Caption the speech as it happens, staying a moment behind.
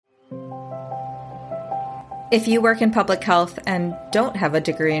If you work in public health and don't have a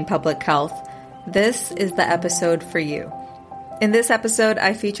degree in public health, this is the episode for you. In this episode,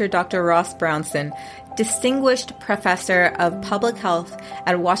 I feature Dr. Ross Brownson, Distinguished Professor of Public Health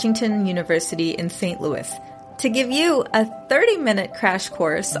at Washington University in St. Louis, to give you a 30-minute crash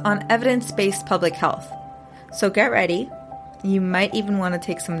course on evidence-based public health. So get ready. You might even want to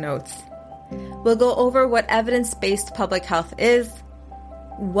take some notes. We'll go over what evidence-based public health is,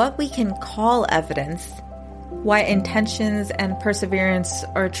 what we can call evidence, why intentions and perseverance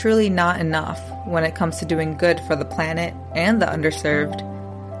are truly not enough when it comes to doing good for the planet and the underserved,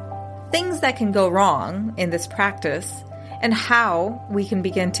 things that can go wrong in this practice, and how we can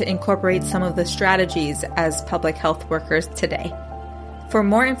begin to incorporate some of the strategies as public health workers today. For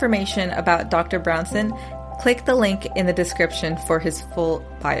more information about Dr. Brownson, click the link in the description for his full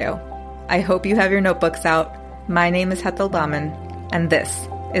bio. I hope you have your notebooks out. My name is Hetal Baman, and this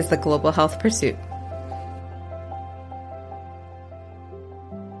is the Global Health Pursuit.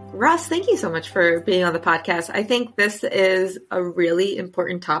 Ross, thank you so much for being on the podcast. I think this is a really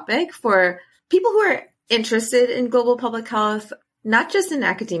important topic for people who are interested in global public health, not just in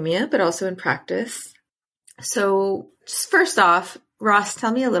academia, but also in practice. So just first off, Ross,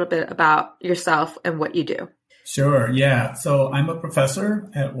 tell me a little bit about yourself and what you do. Sure. Yeah. So I'm a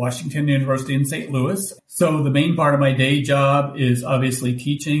professor at Washington University in St. Louis. So the main part of my day job is obviously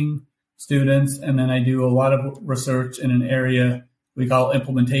teaching students. And then I do a lot of research in an area we call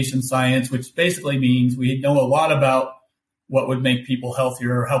implementation science, which basically means we know a lot about what would make people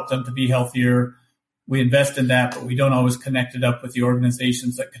healthier or help them to be healthier. We invest in that, but we don't always connect it up with the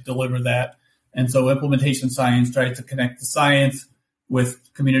organizations that could deliver that. And so implementation science tries to connect the science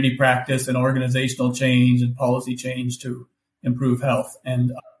with community practice and organizational change and policy change to improve health.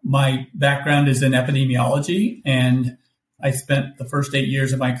 And my background is in epidemiology, and I spent the first 8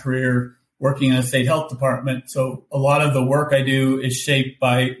 years of my career working in a state health department. So a lot of the work I do is shaped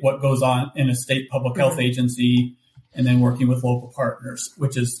by what goes on in a state public health agency, and then working with local partners,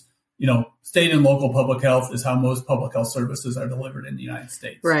 which is, state and local public health is how most public health services are delivered in the United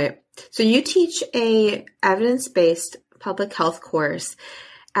States. Right. So you teach a evidence-based public health course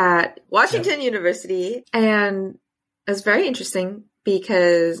at Washington University, and it's very interesting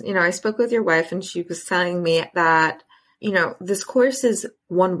because, I spoke with your wife and she was telling me that, this course is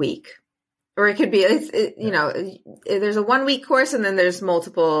 1 week. Or it could be, there's a 1 week course and then there's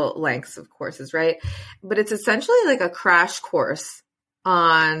multiple lengths of courses, right? But it's essentially like a crash course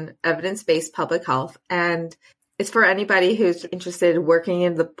on evidence-based public health. And it's for anybody who's interested in working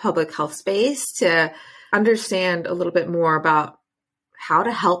in the public health space to understand a little bit more about how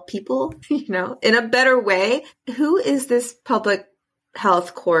to help people, in a better way. Who is this public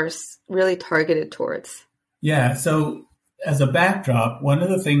health course really targeted towards? Yeah, so as a backdrop, one of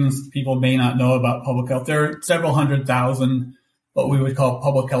the things people may not know about public health, there are several 100,000 what we would call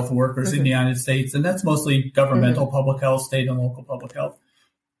public health workers in the United States, and that's mostly governmental public health, state and local public health.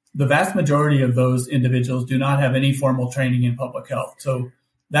 The vast majority of those individuals do not have any formal training in public health. So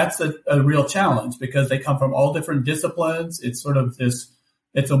that's a real challenge because they come from all different disciplines. It's sort of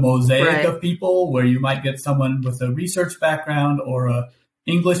it's a mosaic of people where you might get someone with a research background or a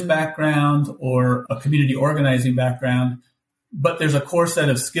English background or a community organizing background. But there's a core set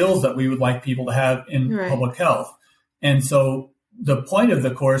of skills that we would like people to have in public health. And so the point of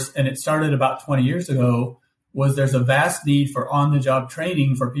the course, and it started about 20 years ago, was there's a vast need for on-the-job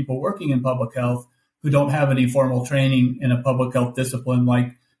training for people working in public health who don't have any formal training in a public health discipline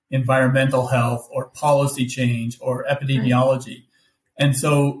like environmental health or policy change or epidemiology. And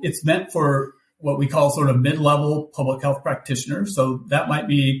so it's meant for what we call sort of mid-level public health practitioners. So that might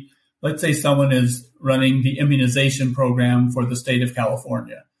be, let's say someone is running the immunization program for the state of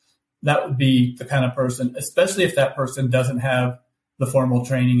California. That would be the kind of person, especially if that person doesn't have the formal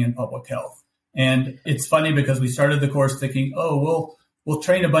training in public health. And it's funny because we started the course thinking, we'll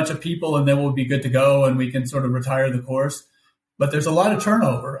train a bunch of people and then we'll be good to go and we can sort of retire the course. But there's a lot of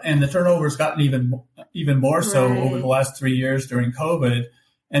turnover, and the turnover has gotten even more so over the last 3 years during COVID.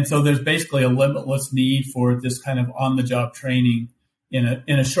 And so there's basically a limitless need for this kind of on-the-job training in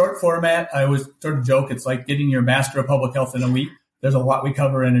a short format. I always sort of joke it's like getting your master of public health in a week. There's a lot we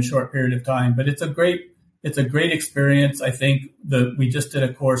cover in a short period of time, but it's a great experience. I think we just did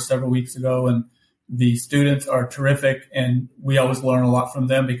a course several weeks ago, and the students are terrific, and we always learn a lot from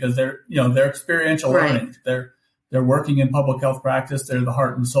them because they're experiential learning. They're working in public health practice. They're the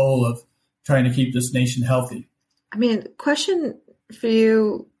heart and soul of trying to keep this nation healthy. I mean, question for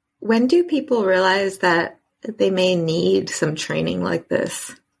you, when do people realize that they may need some training like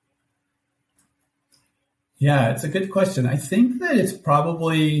this? Yeah, it's a good question. I think that it's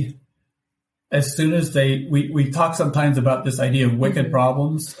probably as soon as we talk sometimes about this idea of wicked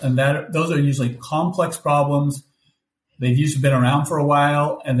problems, and that those are usually complex problems. They've usually been around for a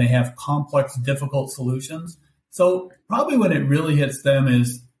while, and they have complex, difficult solutions. So probably when it really hits them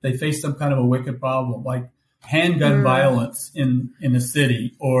is they face some kind of a wicked problem, like handgun violence in a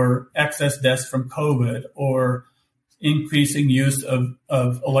city, or excess deaths from COVID, or increasing use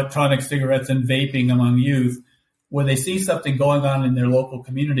of electronic cigarettes and vaping among youth, where they see something going on in their local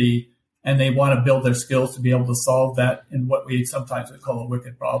community and they want to build their skills to be able to solve that in what we sometimes would call a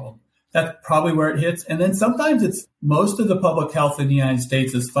wicked problem. That's probably where it hits. And then sometimes it's most of the public health in the United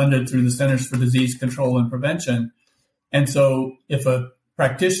States is funded through the Centers for Disease Control and Prevention. And so if a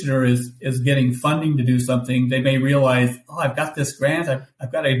practitioner is getting funding to do something, they may realize, I've got this grant,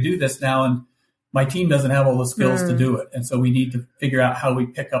 I've got to do this now, and my team doesn't have all the skills to do it. And so we need to figure out how we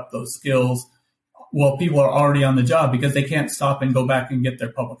pick up those skills while people are already on the job, because they can't stop and go back and get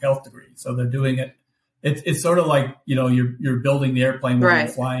their public health degree. So they're doing it. It's sort of like, you're building the airplane while you're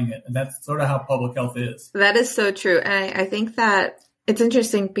flying it. And that's sort of how public health is. That is so true. And I think that it's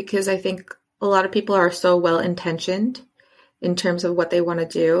interesting because I think a lot of people are so well-intentioned in terms of what they want to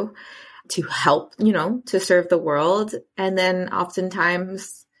do to help, to serve the world. And then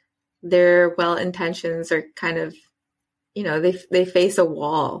oftentimes their well-intentions are kind of, they face a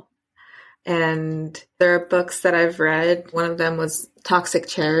wall. And there are books that I've read. One of them was Toxic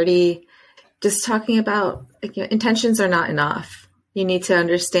Charity, just talking about intentions are not enough. You need to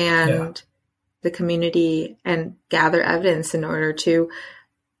understand the community and gather evidence in order to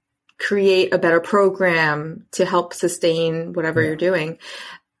create a better program to help sustain whatever you're doing.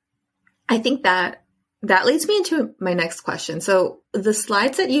 I think that leads me into my next question. So the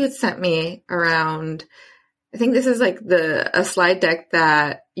slides that you had sent me around, I think this is like a slide deck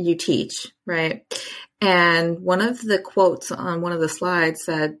that you teach, right? And one of the quotes on one of the slides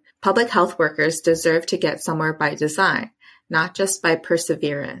said, public health workers deserve to get somewhere by design, not just by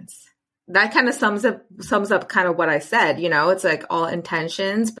perseverance. That kind of sums up kind of what I said, it's like all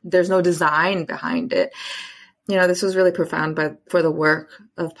intentions, but there's no design behind it. This was really profound, but for the work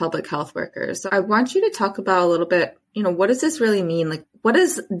of public health workers. So I want you to talk about a little bit, what does this really mean? Like, what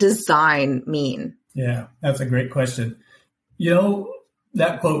does design mean? Yeah, that's a great question.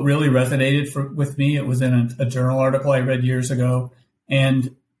 That quote really resonated with me. It was in a journal article I read years ago.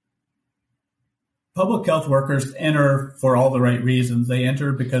 And public health workers enter for all the right reasons. They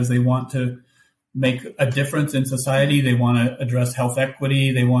enter because they want to make a difference in society. They want to address health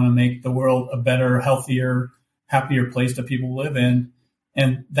equity. They want to make the world a better, healthier, happier place that people live in.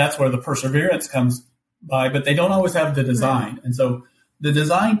 And that's where the perseverance comes by, but they don't always have the design. And so the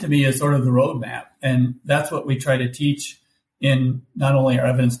design to me is sort of the roadmap. And that's what we try to teach in not only our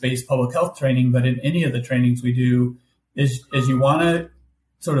evidence-based public health training, but in any of the trainings we do is you want to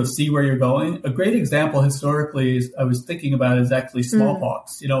sort of see where you're going. A great example historically is I was thinking about is actually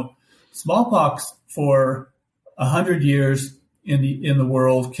smallpox. Smallpox for 100 years in the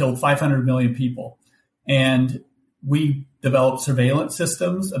world killed 500 million people. And we developed surveillance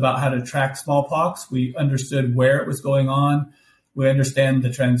systems about how to track smallpox. We understood where it was going on. We understand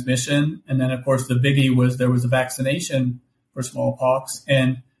the transmission. And then, of course, the biggie was there was a vaccination for smallpox.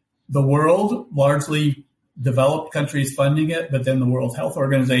 And the world, largely developed countries funding it, but then the World Health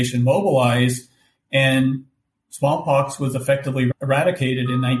Organization mobilized, and smallpox was effectively eradicated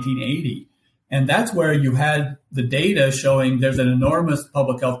in 1980. And that's where you had the data showing there's an enormous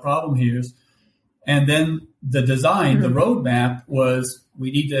public health problem here. And then the design, the roadmap was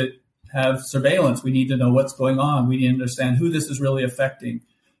we need to have surveillance. We need to know what's going on. We need to understand who this is really affecting.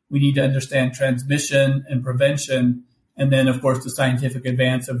 We need to understand transmission and prevention. And then, of course, the scientific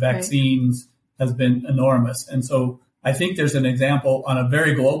advance of vaccines has been enormous. And so I think there's an example on a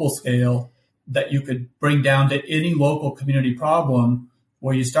very global scale that you could bring down to any local community problem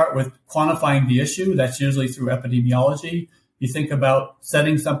where you start with quantifying the issue. That's usually through epidemiology. You think about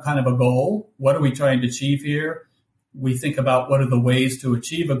setting some kind of a goal. What are we trying to achieve here? We think about what are the ways to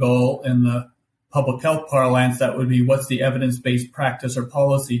achieve a goal. In the public health parlance, that would be what's the evidence-based practice or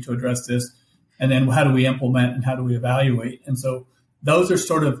policy to address this? And then how do we implement and how do we evaluate? And so those are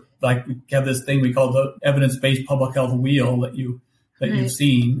sort of like we have this thing we call the evidence-based public health wheel that you've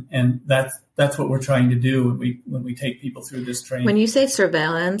seen. And that's what we're trying to do when we take people through this training. When you say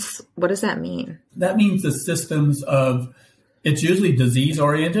surveillance, what does that mean? That means the systems of, it's usually disease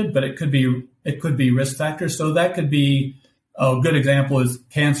oriented, but it could be risk factors. So that could be a good example is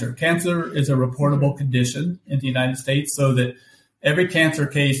cancer. Cancer is a reportable condition in the United States, so that every cancer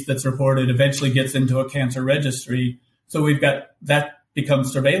case that's reported eventually gets into a cancer registry. So we've got that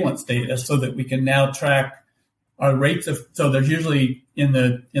becomes surveillance data so that we can now track our rates of, so there's usually in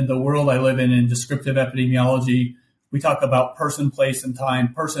the world I live in descriptive epidemiology, we talk about person, place, and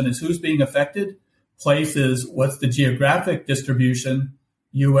time. Person is who's being affected. Place is what's the geographic distribution,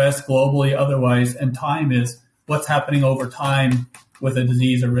 U.S., globally, otherwise, and time is what's happening over time with a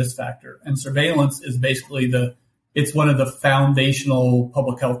disease or risk factor. And surveillance is basically it's one of the foundational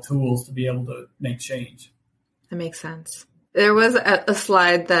public health tools to be able to make change. That makes sense. There was a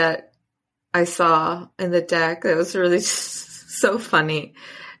slide that I saw in the deck that was really so funny.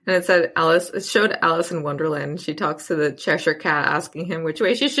 And it showed Alice in Wonderland. She talks to the Cheshire Cat asking him which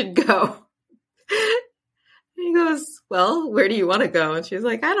way she should go. And he goes, well, where do you want to go? And she's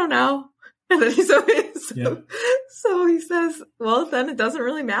like, I don't know. And then so he says, well, then it doesn't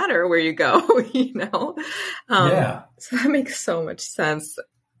really matter where you go, So that makes so much sense.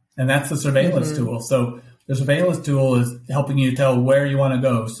 And that's the surveillance tool. So the surveillance tool is helping you tell where you want to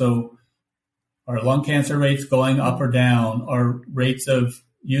go. So are lung cancer rates going up or down? Are rates of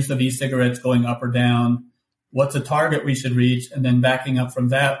use of e-cigarettes going up or down? What's a target we should reach? And then backing up from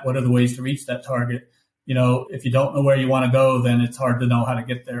that, what are the ways to reach that target? If you don't know where you want to go, then it's hard to know how to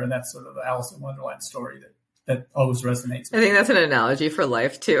get there. And that's sort of the Alice in Wonderland story that always resonates. I think that's an analogy for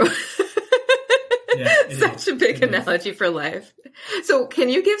life too. Such a big analogy for life. So can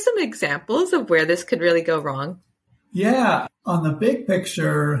you give some examples of where this could really go wrong? Yeah. On the big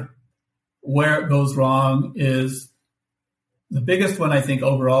picture, where it goes wrong is the biggest one, I think,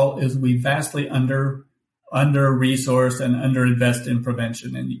 overall, is we vastly under-resource and under-invest in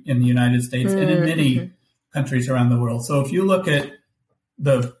prevention in the United States and in many countries around the world. So if you look at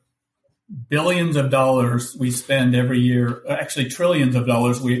the billions of dollars we spend every year, actually trillions of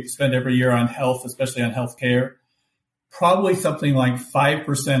dollars we spend every year on health, especially on healthcare, probably something like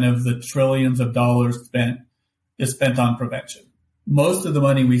 5% of the trillions of dollars is spent on prevention. Most of the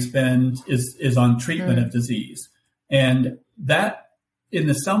money we spend is on treatment of disease. And that,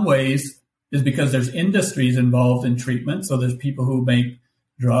 in some ways, is because there's industries involved in treatment. So there's people who make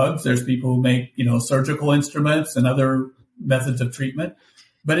drugs, there's people who make, surgical instruments and other methods of treatment.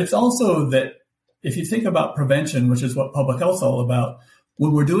 But it's also that if you think about prevention, which is what public health is all about,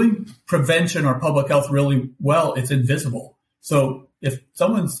 when we're doing prevention or public health really well, it's invisible. So if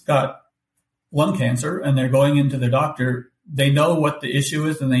someone's got lung cancer and they're going into their doctor, they know what the issue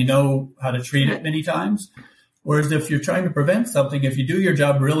is and they know how to treat it many times. Whereas if you're trying to prevent something, if you do your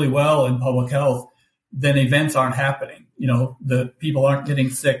job really well in public health, then events aren't happening. The people aren't getting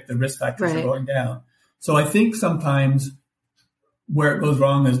sick. The risk factors are going down. So I think sometimes where it goes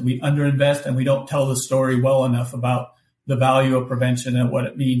wrong is we underinvest and we don't tell the story well enough about the value of prevention and what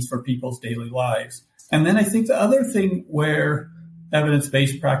it means for people's daily lives. And then I think the other thing where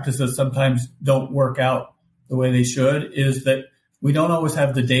evidence-based practices sometimes don't work out the way they should is that we don't always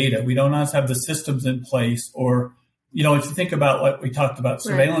have the data. We don't always have the systems in place. Or, if you think about what we talked about,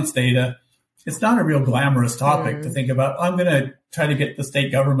 surveillance data, it's not a real glamorous topic to think about. I'm going to try to get the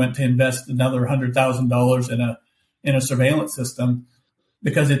state government to invest another $100,000 in a surveillance system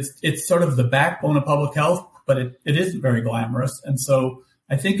because it's sort of the backbone of public health, but it isn't very glamorous. And so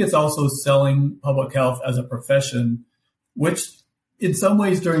I think it's also selling public health as a profession, which in some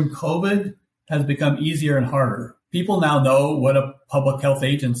ways during COVID has become easier and harder. People now know what a public health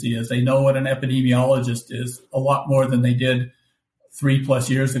agency is. They know what an epidemiologist is a lot more than they did 3+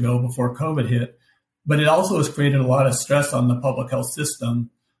 years ago before COVID hit. But it also has created a lot of stress on the public health system.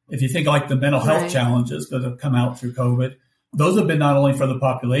 If you think like the mental health challenges that have come out through COVID, those have been not only for the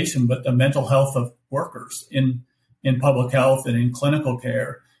population, but the mental health of workers in public health and in clinical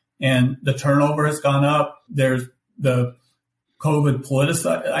care. And the turnover has gone up. There's the COVID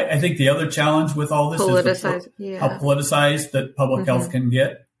politicized. I think the other challenge with all this is how politicized that public health can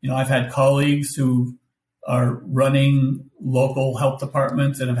get. I've had colleagues who are running local health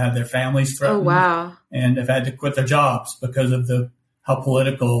departments and have had their families threatened and have had to quit their jobs because of how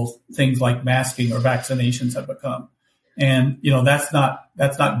political things like masking or vaccinations have become. And, that's not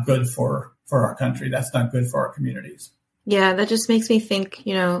good for our country. That's not good for our communities. Yeah, that just makes me think,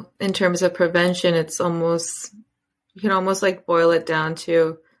 in terms of prevention, you can almost like boil it down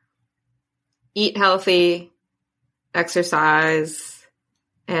to eat healthy, exercise,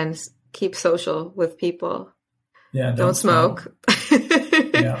 and keep social with people. Yeah. Don't smoke.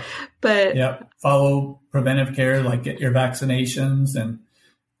 But follow preventive care, like get your vaccinations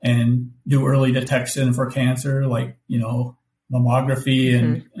and do early detection for cancer, like, mammography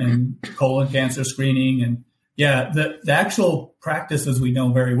and colon cancer screening. And the actual practices we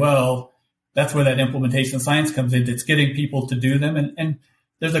know very well, that's where that implementation science comes in. It's getting people to do them. And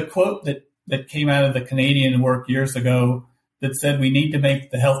there's a quote that came out of the Canadian work years ago that said we need to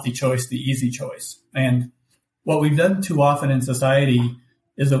make the healthy choice the easy choice. And what we've done too often in society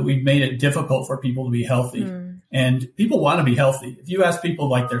is that we've made it difficult for people to be healthy. And people want to be healthy. If you ask people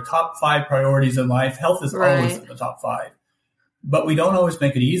like their top 5 priorities in life, health is always in the top 5. But we don't always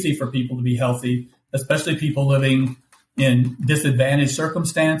make it easy for people to be healthy, especially people living in disadvantaged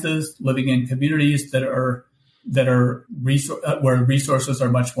circumstances, living in communities where resources are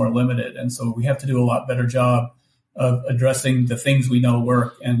much more limited. And so we have to do a lot better job of addressing the things we know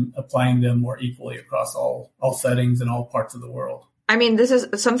work and applying them more equally across all settings and all parts of the world. I mean, this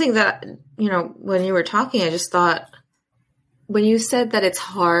is something that, when you were talking, I just thought, when you said that it's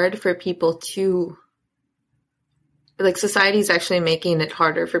hard for people to, like, society's actually making it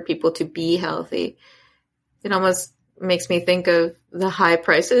harder for people to be healthy, it almost makes me think of the high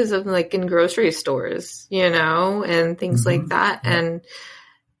prices of, like, in grocery stores, and things like that. Yeah. And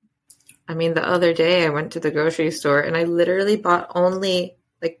I mean, the other day I went to the grocery store and I literally bought only,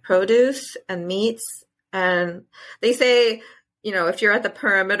 like, produce and meats. And they say, if you're at the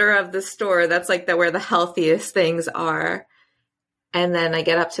perimeter of the store, that's like where the healthiest things are. And then I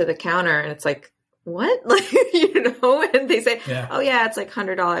get up to the counter and it's like, what? Like, and they say, oh yeah, it's like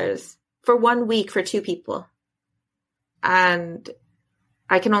 $100 for 1 week for 2 people. And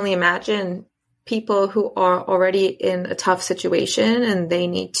I can only imagine people who are already in a tough situation and they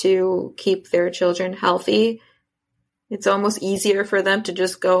need to keep their children healthy. It's almost easier for them to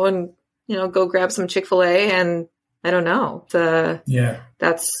just go and, go grab some Chick-fil-A, and I don't know.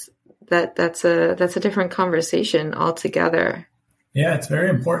 That's a different conversation altogether. Yeah, it's very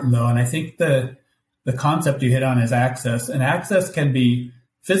important though. And I think the concept you hit on is access, and access can be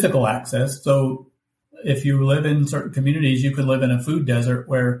physical access. So if you live in certain communities, you could live in a food desert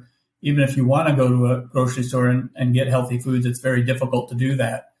where even if you want to go to a grocery store and get healthy foods, it's very difficult to do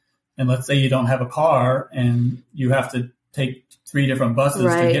that. And let's say you don't have a car and you have to take 3 different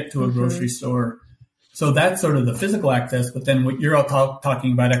buses to get to a grocery store. So that's sort of the physical access. But then what you're all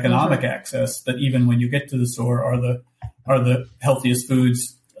talking about economic access, that even when you get to the store are the healthiest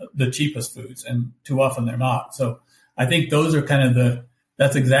foods, the cheapest foods, and too often they're not. So I think those are kind of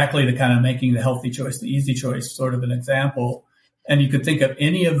that's exactly the kind of making the healthy choice, the easy choice, sort of an example. And you could think of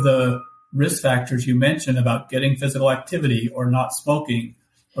any of the risk factors you mentioned about getting physical activity or not smoking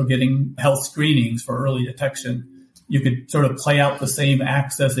or getting health screenings for early detection. You could sort of play out the same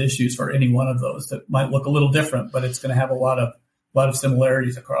access issues for any one of those that might look a little different, but it's going to have a lot of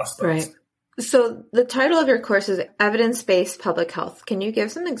similarities across those. Right. So the title of your course is Evidence-Based Public Health. Can you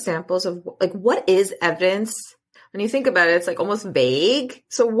give some examples of, like, what is evidence? When you think about it, it's like almost vague.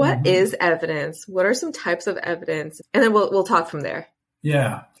 So what is evidence? What are some types of evidence? And then we'll talk from there.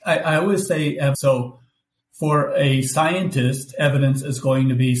 Yeah. I always say, so for a scientist, evidence is going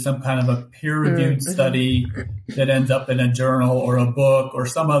to be some kind of a peer-reviewed study that ends up in a journal or a book or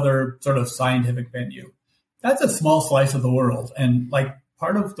some other sort of scientific venue. That's a small slice of the world. And like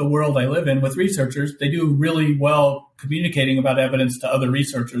part of the world I live in with researchers, they do really well communicating about evidence to other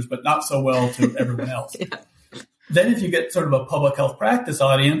researchers, but not so well to everyone else. Then if you get sort of a public health practice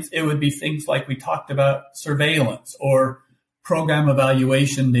audience, it would be things like we talked about surveillance or program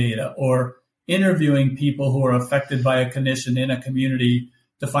evaluation data or interviewing people who are affected by a condition in a community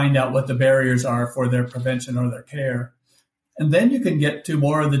to find out what the barriers are for their prevention or their care. And then you can get to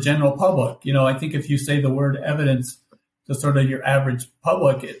more of the general public. I think if you say the word evidence to sort of your average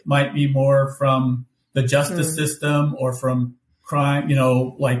public, it might be more from the justice system or from crime,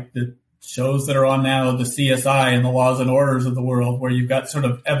 like the shows that are on now, the CSI and the Laws and Orders of the world, where you've got sort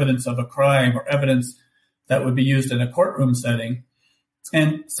of evidence of a crime or evidence that would be used in a courtroom setting.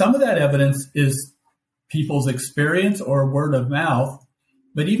 And some of that evidence is people's experience or word of mouth.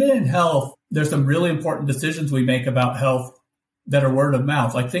 But even in health, there's some really important decisions we make about health that are word of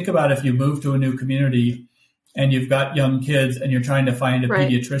mouth. Like think about if you move to a new community and you've got young kids and you're trying to find a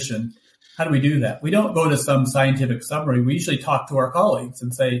pediatrician. How do we do that? We don't go to some scientific summary. We usually talk to our colleagues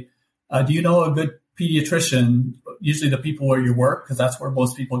and say, do you know a good pediatrician? Usually the people where you work, because that's where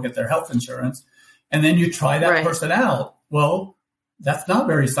most people get their health insurance. And then you try that person out. Well, that's not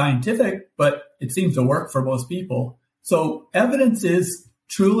very scientific, but it seems to work for most people. So evidence is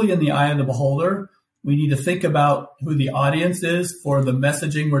truly in the eye of the beholder. We need to think about who the audience is for the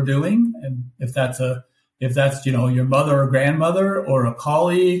messaging we're doing. And if that's your mother or grandmother or a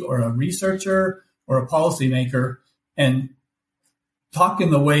colleague or a researcher or a policymaker, and talk in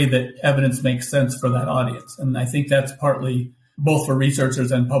the way that evidence makes sense for that audience. And I think that's partly both for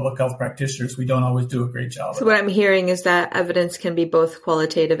researchers and public health practitioners. We don't always do a great job. So what I'm hearing is that evidence can be both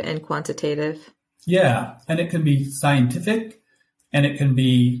qualitative and quantitative. Yeah. And it can be scientific and it can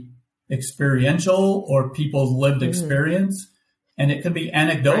be experiential or people's lived experience. And it can be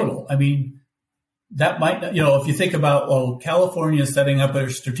anecdotal. I mean, that might, if you think about, well, California is setting up a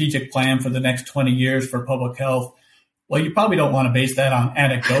strategic plan for the next 20 years for public health. Well, you probably don't want to base that on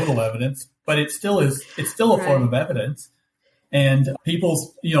anecdotal evidence, but it's still a form of evidence. And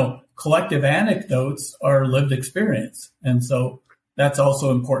people's, collective anecdotes are lived experience. And so that's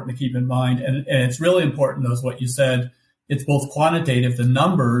also important to keep in mind. And it's really important, as what you said, it's both quantitative, the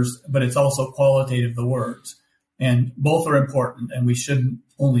numbers, but it's also qualitative, the words. And both are important, and we shouldn't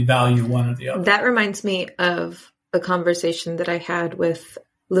only value one or the other. That reminds me of a conversation that I had with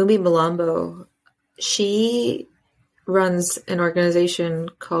Lumi Malambo. She runs an organization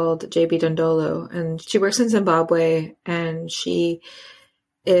called JB Dondolo, and she works in Zimbabwe, and she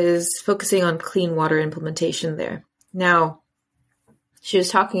is focusing on clean water implementation there. Now, she was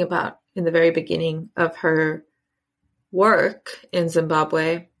talking about in the very beginning of her work in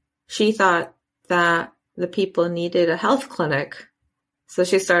Zimbabwe, she thought that the people needed a health clinic. So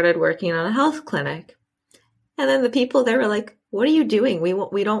she started working on a health clinic. And then the people there were like, what are you doing?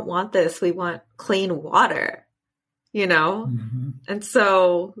 We don't want this. We want clean water, Mm-hmm. And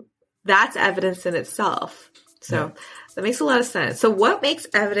so that's evidence in itself. So that makes a lot of sense. So what makes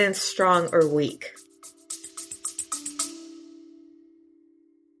evidence strong or weak?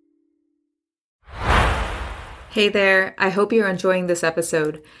 Hey there, I hope you're enjoying this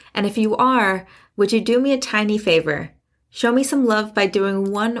episode. And if you are, would you do me a tiny favor? Show me some love by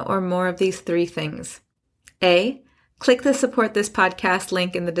doing one or more of these three things. A, click the support this podcast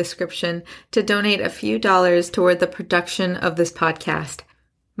link in the description to donate a few dollars toward the production of this podcast.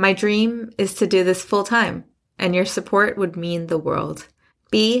 My dream is to do this full time, and your support would mean the world.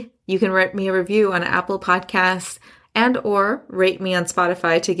 B, you can write me a review on Apple Podcasts and or rate me on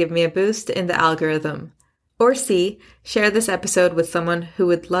Spotify to give me a boost in the algorithm. Or C, share this episode with someone who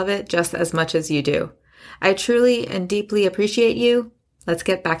would love it just as much as you do. I truly and deeply appreciate you. Let's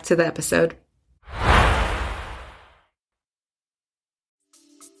get back to the episode.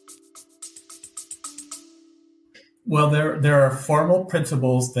 Well, there are formal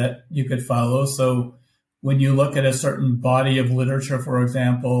principles that you could follow. So when you look at a certain body of literature, for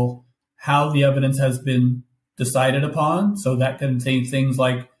example, how the evidence has been decided upon. So that can contain things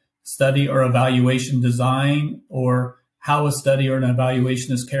like study or evaluation design, or how a study or an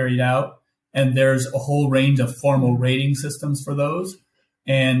evaluation is carried out. And there's a whole range of formal rating systems for those.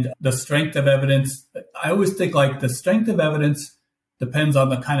 And the strength of evidence, I always think like the strength of evidence depends on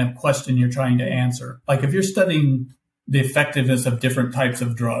the kind of question you're trying to answer. Like if you're studying the effectiveness of different types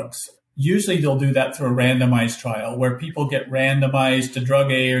of drugs, usually they'll do that through a randomized trial where people get randomized to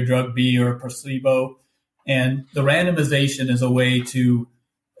drug A or drug B or placebo. And the randomization is a way to,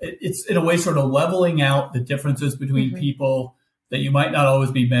 it's in a way sort of leveling out the differences between people that you might not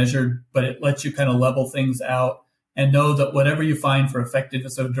always be measured, but it lets you kind of level things out and know that whatever you find for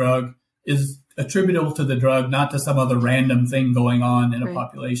effectiveness of a drug is attributable to the drug, not to some other random thing going on in a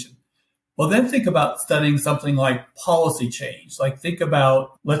population. Well, then think about studying something like policy change. Like think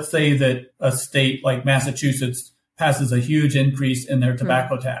about, let's say that a state like Massachusetts passes a huge increase in their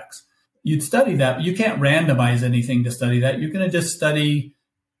tobacco tax. You'd study that, but you can't randomize anything to study that. You're going to just study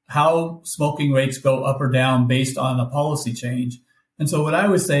how smoking rates go up or down based on a policy change. And so what I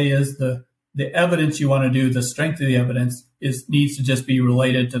would say is the evidence you want to do, the strength of the evidence needs to just be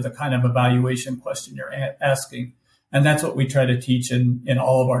related to the kind of evaluation question you're asking. And that's what we try to teach in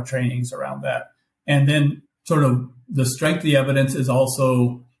all of our trainings around that. And then sort of the strength of the evidence is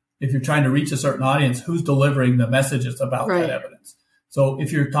also, if you're trying to reach a certain audience, who's delivering the messages about that evidence. So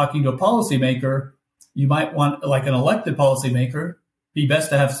if you're talking to a policymaker, you might want, like an elected policymaker, be best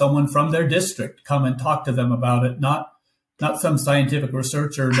to have someone from their district come and talk to them about it, not some scientific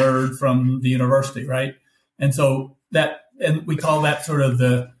researcher nerd from the university, right? And so and we call that sort of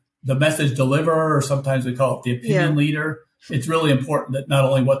the message deliverer, or sometimes we call it the opinion leader. It's really important that not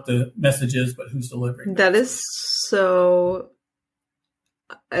only what the message is, but who's delivering it. That is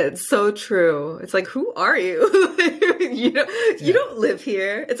it's so true. It's like, who are you? You don't live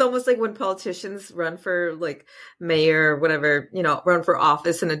here. It's almost like when politicians run for like mayor or whatever, run for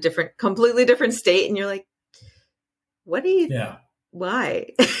office in a completely different state. And you're like, what do you, why?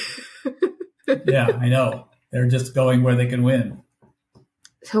 Yeah, I know. They're just going where they can win.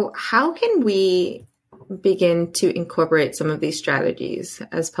 So how can we begin to incorporate some of these strategies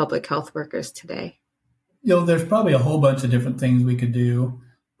as public health workers today? There's probably a whole bunch of different things we could do.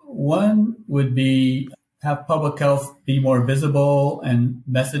 One would be have public health be more visible and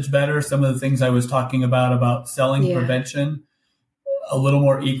message better. Some of the things I was talking about selling prevention a little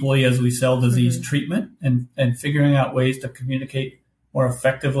more equally as we sell disease treatment, and figuring out ways to communicate more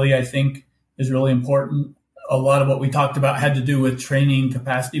effectively, I think is really important. a lot of what we talked about had to do with training,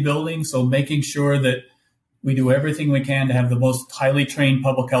 capacity building. So making sure that we do everything we can to have the most highly trained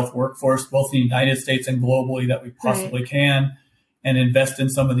public health workforce, both in the United States and globally, that we possibly can, and invest in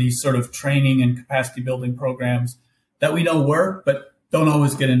some of these sort of training and capacity building programs that we know work, but don't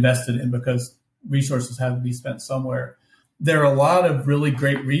always get invested in because resources have to be spent somewhere. There are a lot of really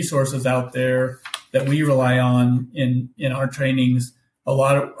great resources out there that we rely on in our trainings. A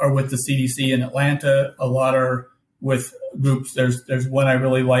lot are with the CDC in Atlanta. A lot are with groups. There's one I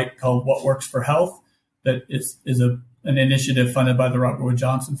really like called What Works for Health that is an initiative funded by the Robert Wood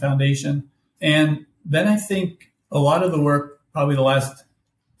Johnson Foundation. And then I think a lot of the work, probably the last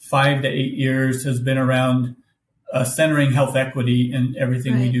 5 to 8 years, has been around centering health equity in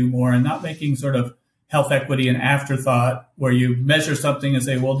everything we do more, and not making sort of health equity an afterthought where you measure something and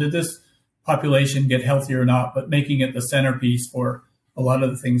say, well, did this population get healthier or not, but making it the centerpiece for a lot of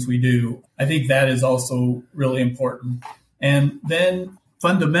the things we do. I think that is also really important. And then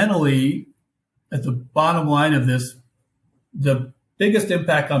fundamentally, at the bottom line of this, the biggest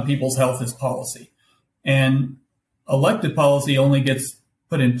impact on people's health is policy. And elected policy only gets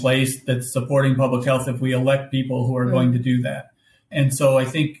put in place that's supporting public health if we elect people who are going to do that. And so I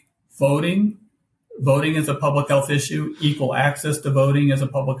think voting is a public health issue, equal access to voting is a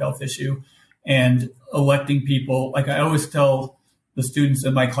public health issue, and electing people, like I always tell the students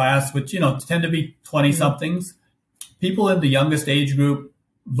in my class, which, tend to be 20 somethings, people in the youngest age group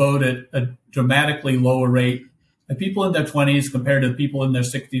vote at a dramatically lower rate. Like people in their 20s compared to people in their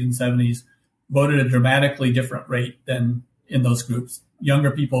 60s and 70s vote at a dramatically different rate than in those groups.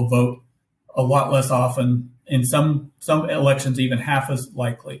 Younger people vote a lot less often, in some elections even half as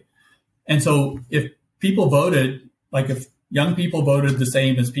likely. And so if people voted, like if young people voted the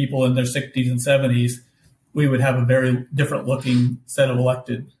same as people in their 60s and 70s, we would have a very different looking set of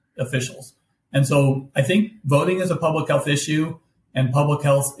elected officials. And so I think voting is a public health issue, and public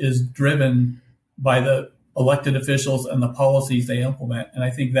health is driven by the elected officials and the policies they implement. And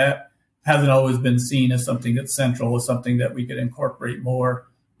I think that hasn't always been seen as something that's central, as something that we could incorporate more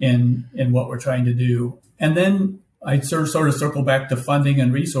in what we're trying to do. And then I sort of circle back to funding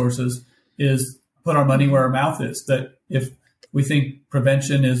and resources, is put our money where our mouth is. That if we think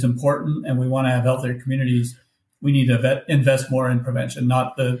prevention is important and we want to have healthier communities, we need to invest more in prevention,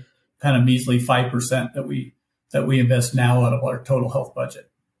 not the kind of measly 5% that we invest now out of our total health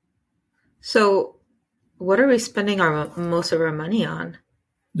budget. So what are we spending most of our money on?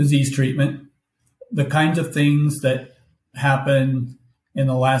 Disease treatment, the kinds of things that happen in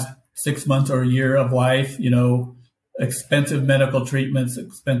the last 6 months or a year of life, expensive medical treatments,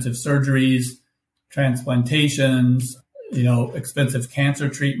 expensive surgeries, transplantations, expensive cancer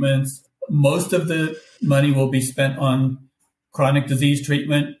treatments. Most of the money will be spent on chronic disease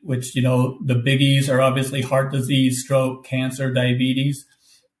treatment, which, the biggies are obviously heart disease, stroke, cancer, diabetes.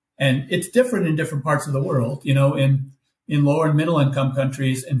 And it's different in different parts of the world. In lower and middle income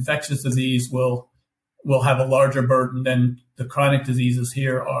countries, infectious disease will have a larger burden than the chronic diseases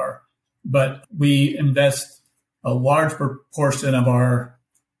here are. But we invest a large proportion of our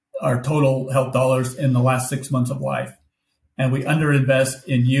total health dollars in the last 6 months of life. And we underinvest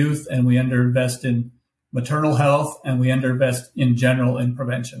in youth, and we underinvest in maternal health, and we underinvest in general in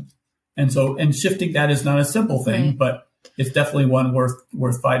prevention. And so, shifting that is not a simple thing, but it's definitely one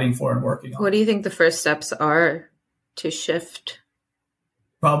worth fighting for and working on. What do you think the first steps are to shift?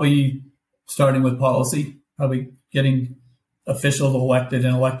 Probably starting with policy, probably getting officials elected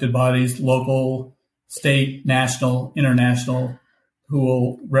in elected bodies, local, state, national, international, who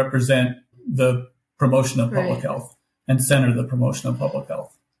will represent the promotion of public health and center the promotion of public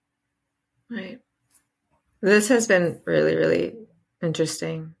health. Right. This has been really, really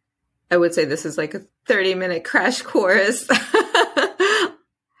interesting. I would say this is like a 30-minute crash course.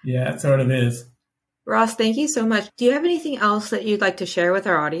 Yeah, it sort of is. Ross, thank you so much. Do you have anything else that you'd like to share with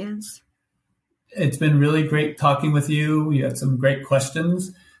our audience? It's been really great talking with you. You had some great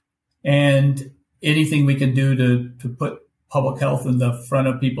questions. And anything we can do to put public health in the front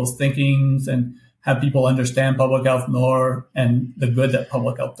of people's thinkings and have people understand public health more and the good that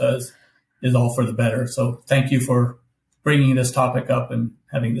public health does is all for the better. So thank you for bringing this topic up and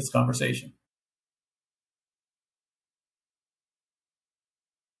having this conversation.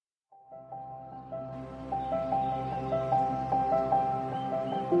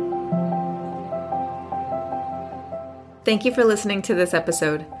 Thank you for listening to this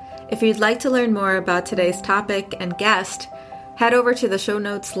episode. If you'd like to learn more about today's topic and guest, head over to the show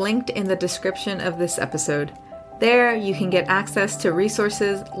notes linked in the description of this episode. There, you can get access to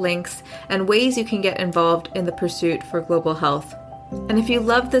resources, links, and ways you can get involved in the pursuit for global health. And if you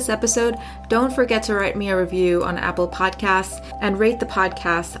loved this episode, don't forget to write me a review on Apple Podcasts and rate the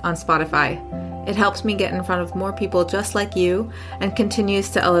podcast on Spotify. It helps me get in front of more people just like you and continues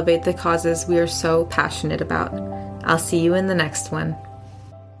to elevate the causes we are so passionate about. I'll see you in the next one.